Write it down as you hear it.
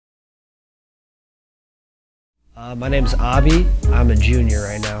My name's Avi. I'm a junior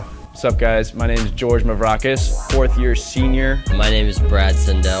right now. What's up, guys? My name is George Mavrakis, fourth-year senior. My name is Brad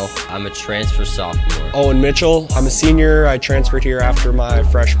Sindel. I'm a transfer sophomore. Owen Mitchell. I'm a senior. I transferred here after my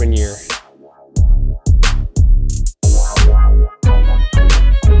freshman year.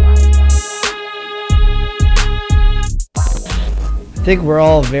 I think we're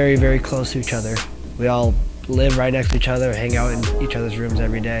all very, very close to each other. We all live right next to each other, hang out in each other's rooms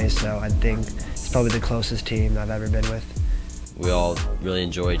every day, so I think it's probably the closest team I've ever been with. We all really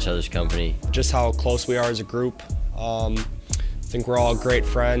enjoy each other's company. Just how close we are as a group. I think we're all great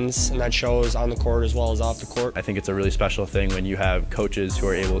friends, and that shows on the court as well as off the court. I think it's a really special thing when you have coaches who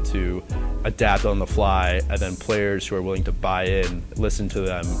are able to adapt on the fly, and then players who are willing to buy in, listen to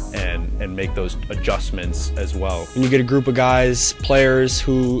them, and make those adjustments as well. When you get a group of guys, players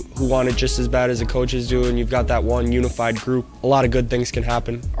who want it just as bad as the coaches do, and you've got that one unified group, a lot of good things can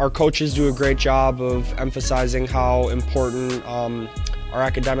happen. Our coaches do a great job of emphasizing how important our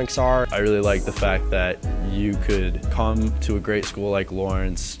academics are. I really like the fact that you could come to a great school like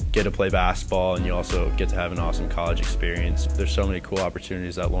Lawrence, get to play basketball, and you also get to have an awesome college experience. There's so many cool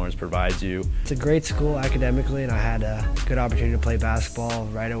opportunities that Lawrence provides you. It's a great school academically, and I had a good opportunity to play basketball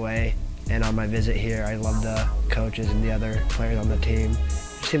right away. And on my visit here, I loved the coaches and the other players on the team.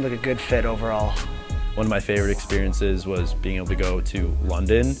 It seemed like a good fit overall. One of my favorite experiences was being able to go to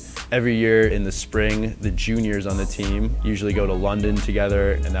London. Every year in the spring, the juniors on the team usually go to London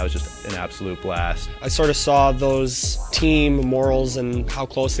together, and that was just an absolute blast. I sort of saw those team morals and how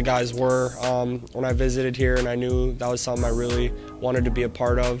close the guys were when I visited here, and I knew that was something I really wanted to be a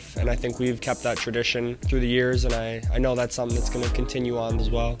part of, and I think we've kept that tradition through the years, and I know that's something that's going to continue on as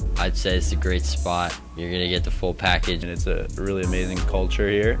well. I'd say it's a great spot. You're going to get the full package. And it's a really amazing culture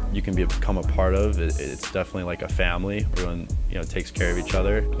here. You can become a part of. It's definitely like a family. Everyone, takes care of each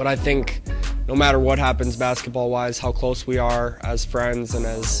other. But I think no matter what happens basketball-wise, how close we are as friends and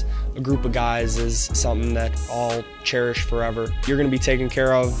as a group of guys is something that I'll cherish forever. You're going to be taken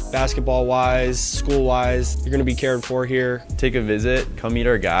care of basketball-wise, school-wise. You're going to be cared for here. Take a visit, come meet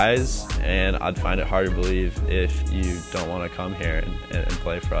our guys, and I'd find it hard to believe if you don't want to come here and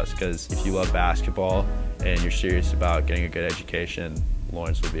play for us, because if you love basketball and you're serious about getting a good education,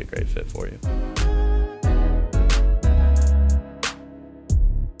 Lawrence would be a great fit for you.